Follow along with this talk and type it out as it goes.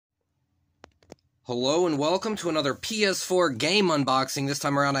Hello and welcome to another PS4 game unboxing. This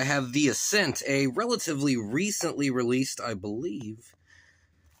time around I have the Ascent, a relatively recently released, I believe,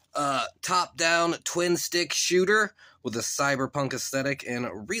 top-down twin-stick shooter with a cyberpunk aesthetic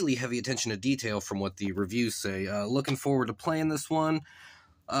and really heavy attention to detail from what the reviews say. Looking forward to playing this one.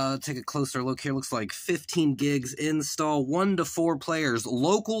 Take a closer look here. Looks like 15 gigs install, 1 to 4 players,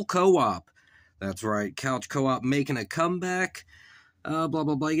 local co-op. That's right, couch co-op making a comeback. Blah,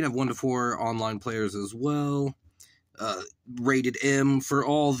 blah, blah. You can have 1 to 4 online players as well. Rated M for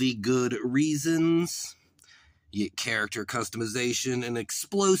all the good reasons. You get character customization, an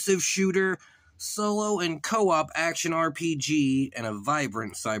explosive shooter, solo and co-op action RPG, and a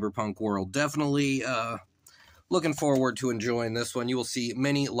vibrant cyberpunk world. Definitely looking forward to enjoying this one. You will see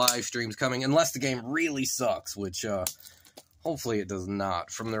many live streams coming, unless the game really sucks, which hopefully it does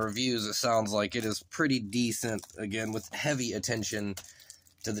not. From the reviews, it sounds like it is pretty decent, again, with heavy attention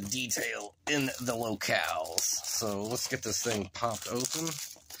to the detail in the locales. So let's get this thing popped open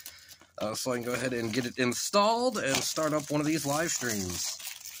so I can go ahead and get it installed and start up one of these live streams.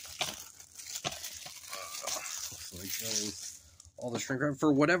 Looks like that is all the shrink wrap.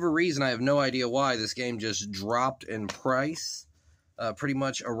 For whatever reason, I have no idea why, this game just dropped in price. Pretty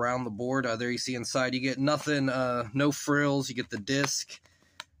much around the board. There you see inside, you get nothing, no frills, you get the disc,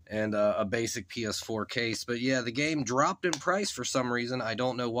 and a basic PS4 case. But yeah, the game dropped in price for some reason. I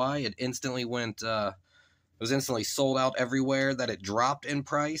don't know why. It instantly went, it was instantly sold out everywhere that it dropped in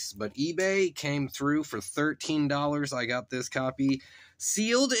price. But eBay came through for $13. I got this copy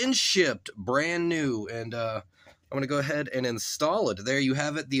sealed and shipped, brand new. And I'm going to go ahead and install it. There you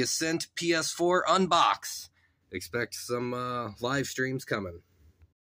have it, the Ascent PS4 unbox. Expect some live streams coming.